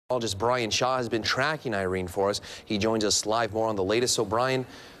Meteorologist Bryan Shaw has been tracking Irene for us. He joins us live more on the latest. So, Bryan,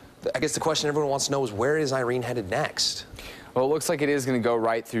 I guess the question everyone wants to know is, where is Irene headed next? Well, it looks like it is going to go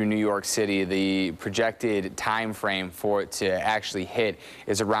right through New York City. The projected time frame for it to actually hit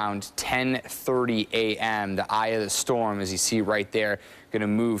is around 10:30 a.m. The eye of the storm, as you see right there, going to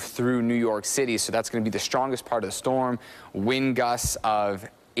move through New York City. So that's going to be the strongest part of the storm. Wind gusts of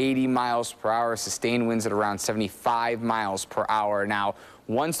 80 miles per hour, sustained winds at around 75 miles per hour. Now,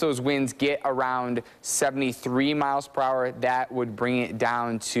 once those winds get around 73 miles per hour, that would bring it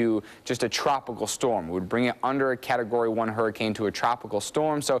down to just a tropical storm. It would bring it under a Category 1 hurricane to a tropical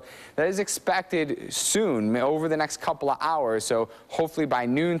storm. So that is expected soon, over the next couple of hours. So hopefully by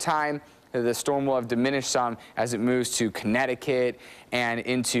noontime, the storm will have diminished some as it moves to Connecticut and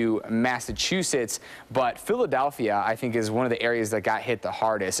into Massachusetts. But Philadelphia, I think, is one of the areas that got hit the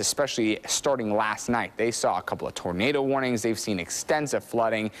hardest, especially starting last night. They saw a couple of tornado warnings. They've seen extensive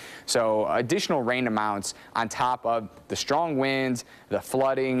flooding. So additional rain amounts on top of the strong winds, the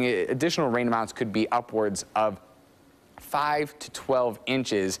flooding, additional rain amounts could be upwards of 5 to 12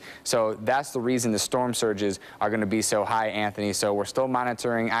 inches. So that's the reason the storm surges are going to be so high, Anthony. So we're still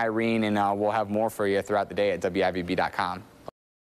monitoring Irene, and we'll have more for you throughout the day at WIVB.com.